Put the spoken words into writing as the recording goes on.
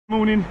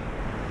Morning,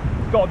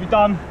 got to be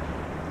done.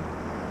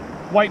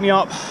 Wake me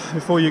up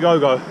before you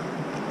go.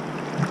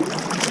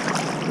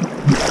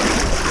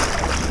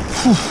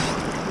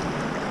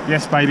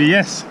 Yes baby,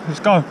 yes,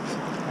 let's go.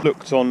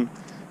 Looked on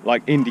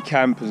like indie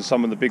campers and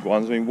some of the big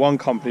ones. I mean, one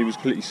company was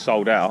completely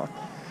sold out,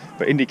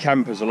 but indie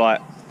campers are like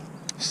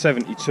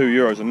 72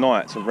 euros a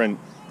night to rent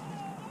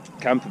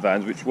camper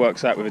vans, which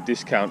works out with a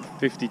discount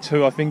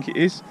 52 I think it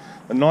is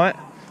a night.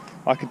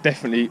 I could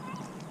definitely,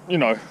 you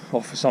know,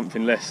 offer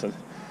something less than,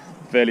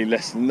 fairly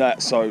less than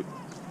that. So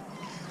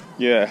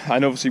yeah,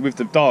 and obviously with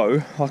the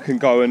dough I can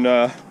go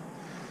and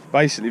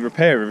basically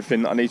repair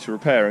everything that I need to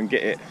repair and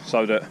get it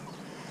so that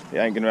it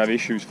ain't going to have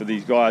issues for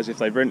these guys if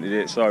they've rented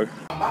it. So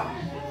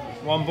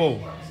one ball.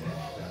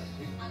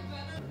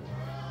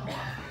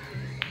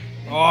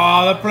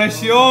 Oh, la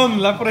presión,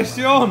 la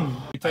presión.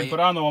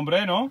 Temporano,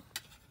 hombre, ¿no?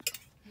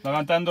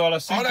 Levantando a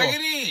las 5. Ahora,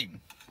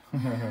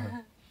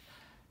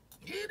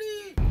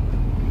 Giri.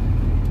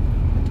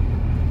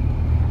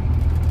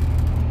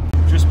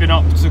 Just been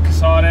up to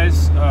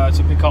Casares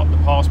to pick up the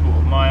passport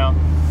of Maya.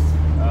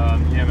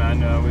 Yeah man,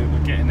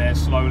 we're getting there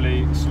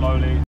slowly.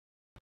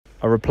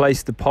 I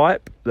replaced the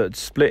pipe that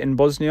split in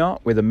Bosnia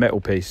with a metal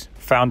piece.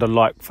 Found a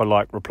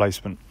like-for-like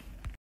replacement.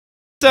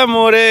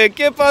 Amore,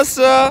 ¿qué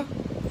pasa?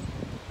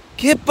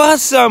 ¿Qué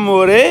pasa,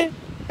 amore?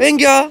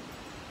 Venga,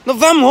 nos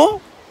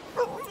vamos.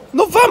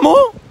 Nos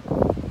vamos.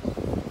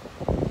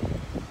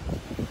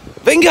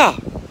 Venga.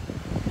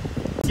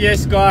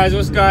 Yes guys,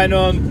 what's going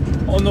on?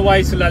 On the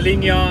way to La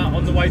Linea,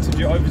 on the way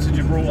to over to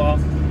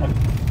Gibraltar.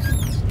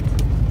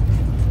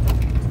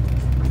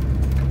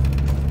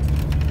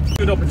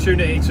 Good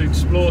opportunity to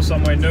explore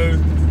somewhere new.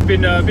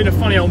 Been a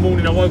funny old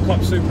morning. I woke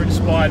up super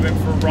inspired, went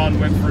for a run,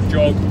 went for a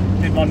jog,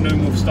 did my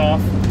normal stuff.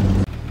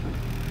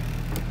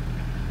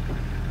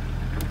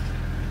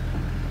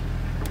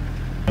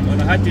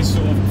 And I had this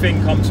sort of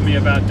thing come to me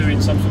about doing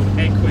some sort of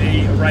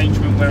equity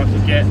arrangement where I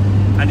could get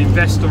an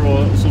investor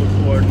or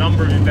a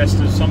number of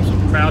investors, some sort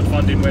of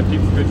crowdfunding where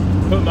people could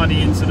put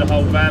money into the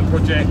whole van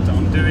project that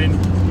I'm doing,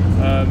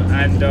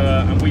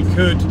 and we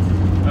could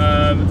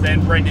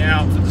then rent it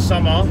out for the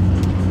summer,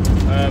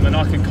 and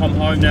I can come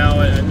home now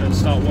and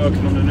start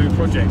working on a new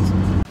project.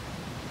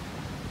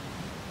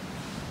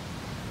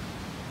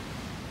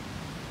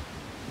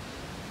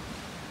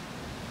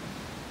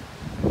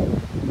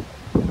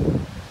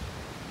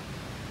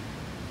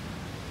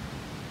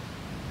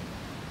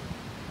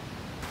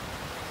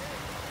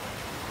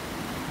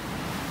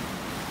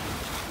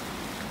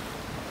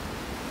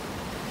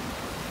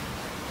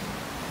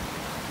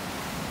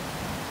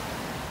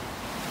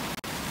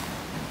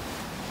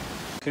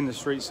 In the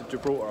streets of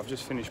Gibraltar, I've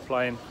just finished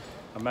playing.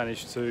 I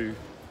managed to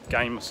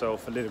gain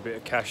myself a little bit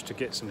of cash to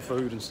get some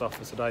food and stuff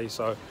for today,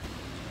 so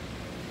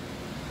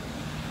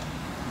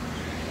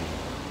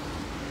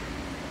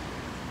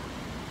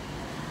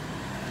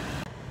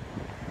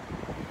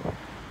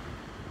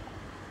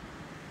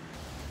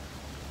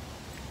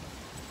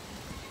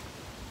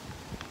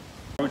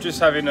we're just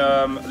having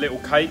a little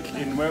cake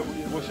in,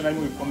 what's your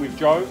name? I'm with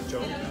Joe.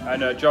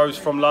 And Joe's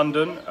from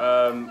London.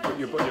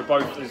 You're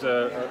both, there's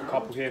a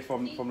couple here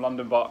from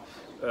London, but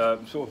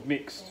sort of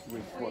mixed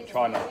with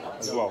China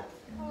as well.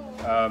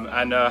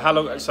 And how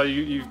long? So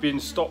you've been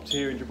stopped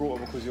here in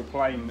Gibraltar because your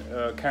plane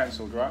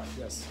cancelled, right?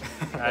 Yes.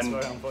 That's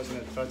very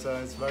unfortunate, but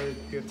it's very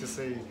good to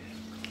see.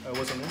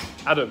 What's your name?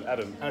 Adam.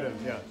 Adam,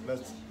 yeah.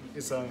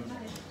 It's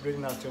really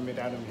nice to meet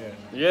Adam here.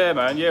 Yeah,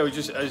 man. Yeah,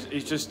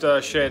 he's just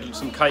shared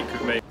some cake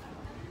with me.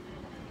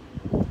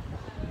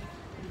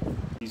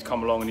 He's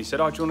come along and he said,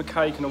 "Oh, do you want a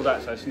cake and all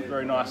that?" So it's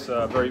very nice,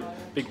 very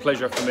big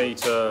pleasure for me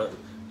to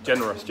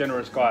generous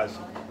guys.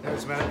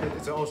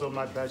 It's also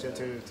my pleasure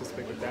to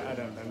speak with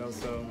Adam and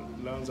also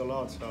learn a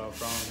lot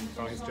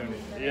from his journey.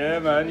 Yeah,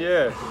 man.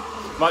 Yeah,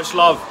 much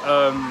love,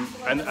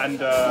 and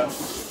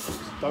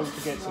don't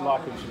forget to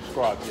like and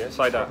subscribe. Yeah,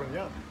 say that.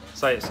 Yeah.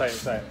 Say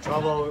it.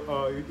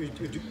 Travel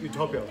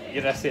Utopia.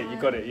 Yeah, that's it. You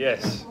got it.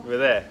 Yes, we're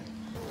there.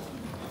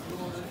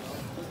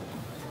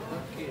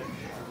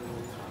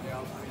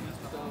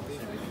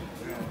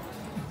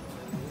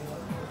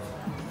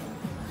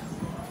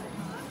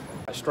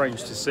 It's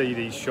strange to see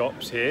these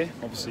shops here,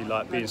 obviously,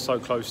 like being so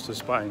close to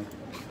Spain,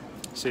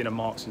 seeing a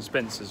Marks and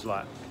Spencer's,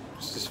 like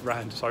it's just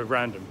so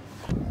random.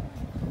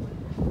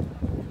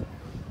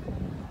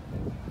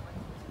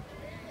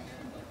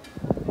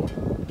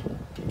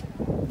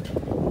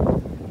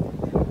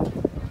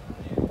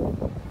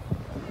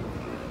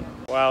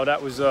 Wow,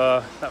 that was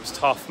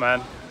tough, man.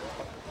 I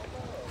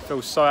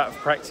feel so out of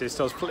practice.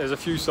 There's a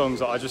few songs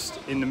that I just,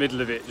 in the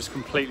middle of it, just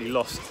completely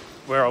lost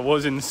where I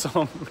was in the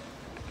song.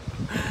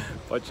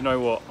 But you know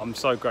what? I'm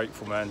so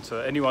grateful, man,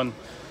 to anyone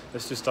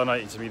that's just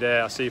donated to me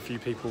there. I see a few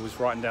people was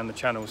writing down the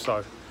channel,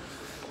 so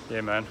yeah,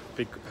 man,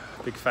 big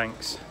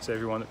thanks to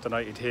everyone that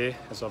donated here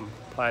as I'm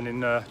playing in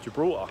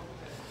Gibraltar.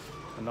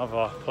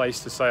 Another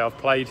place to say I've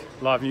played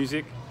live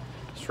music,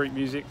 street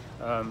music.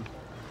 Yeah,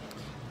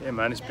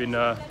 man, it's been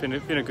a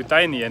good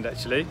day in the end,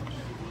 actually.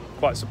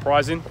 Quite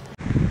surprising.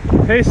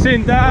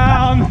 Pissing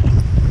down.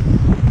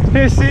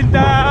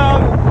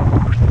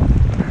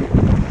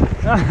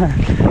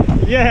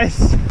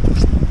 Yes!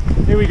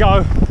 Here we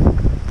go.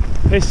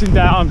 Pissing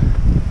down.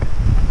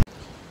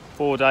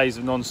 4 days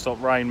of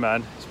non-stop rain,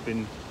 man. It's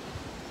been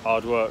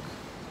hard work.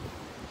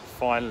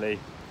 Finally,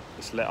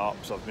 it's let up,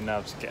 so I've been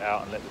able to get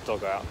out and let the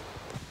dog out.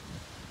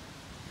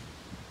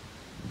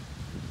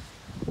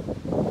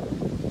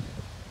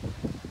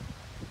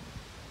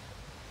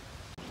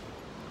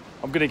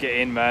 I'm gonna get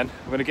in, man.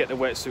 I'm gonna get the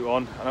wetsuit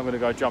on and I'm gonna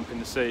go jump in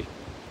the sea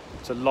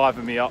to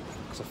liven me up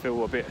because I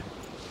feel a bit,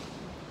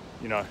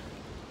 you know,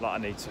 like I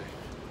need to.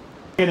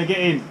 We're gonna get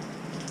in.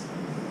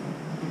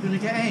 We're going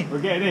to get in.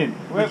 We're getting in.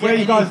 Where are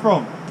you guys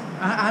from?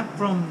 I'm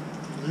from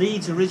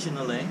Leeds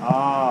originally,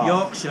 Ah.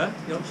 Yorkshire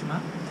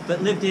man,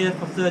 but lived here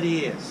for 30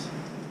 years.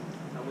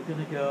 And we're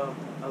going to go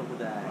over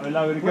there.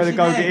 We're going to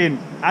go get in.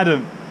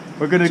 Adam,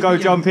 we're going to go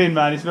jump in,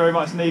 man. It's very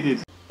much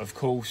needed. Of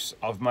course,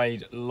 I've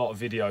made a lot of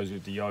videos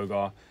with the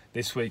yoga.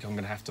 This week I'm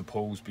going to have to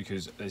pause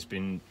because there's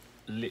been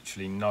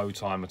literally no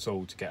time at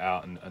all to get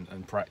out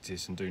and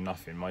practice and do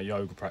nothing. My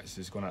yoga practice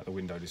has gone out the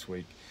window this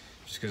week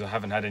just because I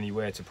haven't had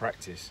anywhere to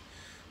practice.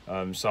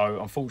 So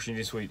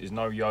unfortunately this week there's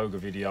no yoga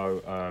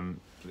video.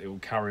 It will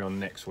carry on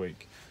next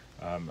week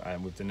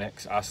and with the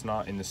next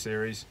asana in the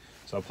series.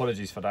 So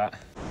apologies for that.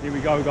 Here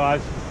we go,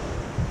 guys.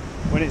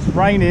 When it's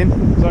raining,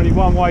 there's only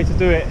one way to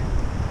do it.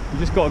 You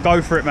just got to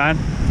go for it, man.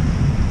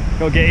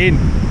 Got to get in.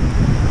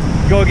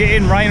 You got to get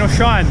in, rain or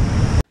shine.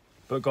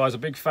 But guys, a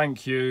big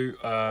thank you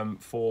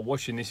for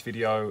watching this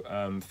video.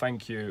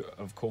 Thank you,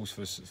 of course,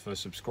 for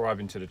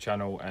subscribing to the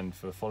channel and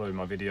for following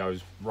my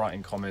videos,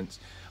 writing comments.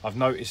 I've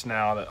noticed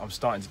now that I'm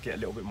starting to get a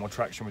little bit more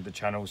traction with the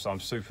channel, so I'm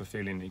super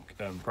feeling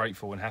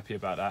grateful and happy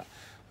about that.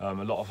 A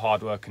lot of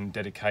hard work and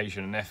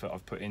dedication and effort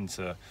I've put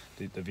into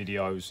the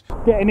videos.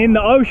 Getting in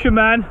the ocean,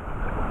 man.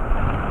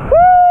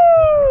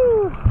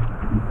 Woo!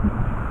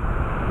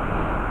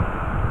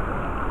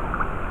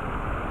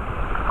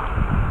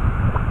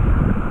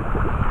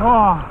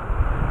 Oh.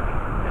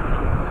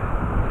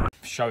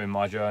 Showing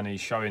my journey,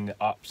 showing the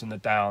ups and the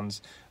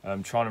downs,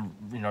 trying to,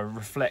 you know,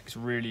 reflect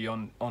really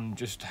on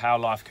just how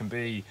life can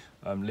be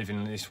living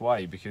in this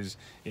way, because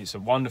it's a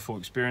wonderful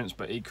experience,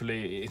 but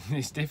equally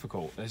it's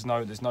difficult. There's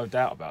no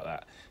doubt about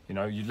that. You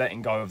know, you're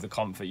letting go of the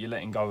comfort, you're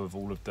letting go of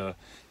all of the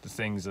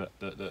things that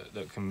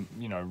can,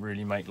 you know,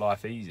 really make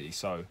life easy.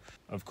 So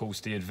of course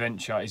the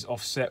adventure is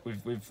offset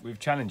with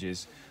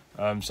challenges.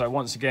 So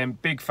once again,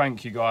 big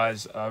thank you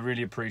guys, I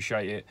really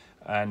appreciate it,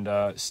 and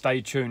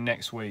stay tuned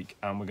next week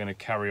and we're going to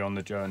carry on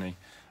the journey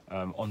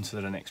onto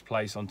the next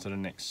place, onto the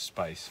next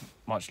space.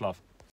 Much love.